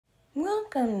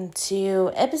Welcome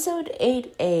to episode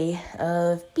 8A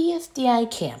of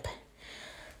BFDI Camp.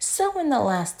 So in the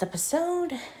last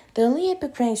episode, the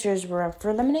Olympic racers were up for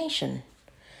elimination.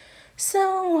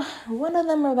 So one of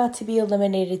them are about to be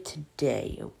eliminated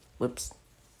today. Whoops.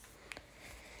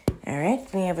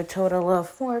 Alright, we have a total of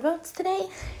 4 votes today.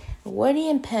 Woody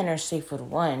and Penn are safe with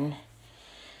 1.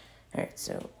 Alright,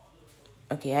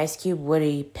 okay, Ice Cube,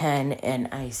 Woody, Penn, and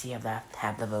Icy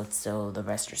have the votes, so the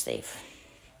rest are safe.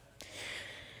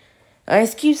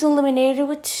 Ice Cube's eliminated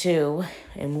with 2,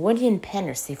 and Woody and Penn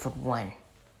are safe with 1.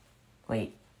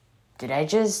 Wait, did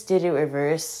it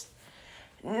reverse?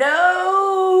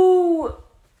 No!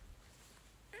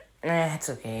 It's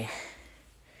okay.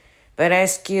 But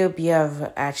Ice Cube, you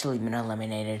have actually been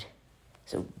eliminated.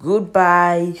 So,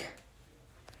 goodbye.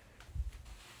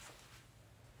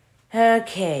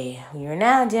 Okay, we are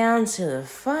now down to the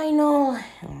final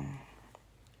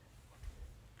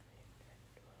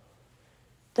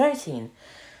 13.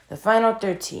 The final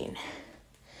 13.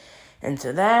 And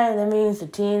so that means the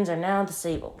teens are now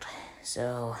disabled.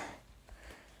 So,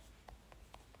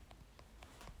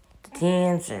 the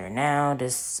teens are now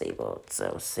disabled.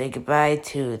 So, say goodbye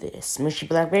to the Smooshy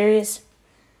Blackberries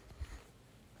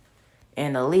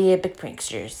and the Lee Epic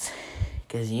Pranksters.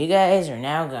 Because you guys are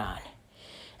now gone.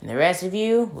 And the rest of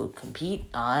you will compete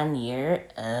on your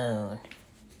own.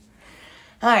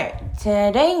 Alright,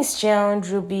 today's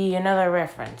challenge will be another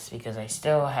reference because I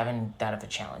still haven't thought of a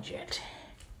challenge yet.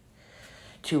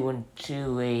 To an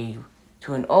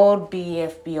old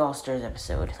BFB All-Stars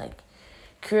episode, like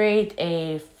create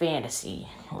a fantasy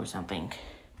or something.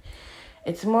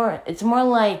 It's more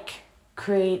like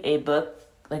create a book,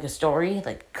 like a story,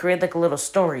 like create like a little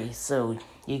story so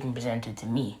you can present it to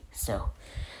me. So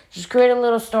just create a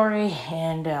little story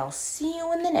and I'll see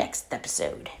you in the next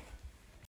episode.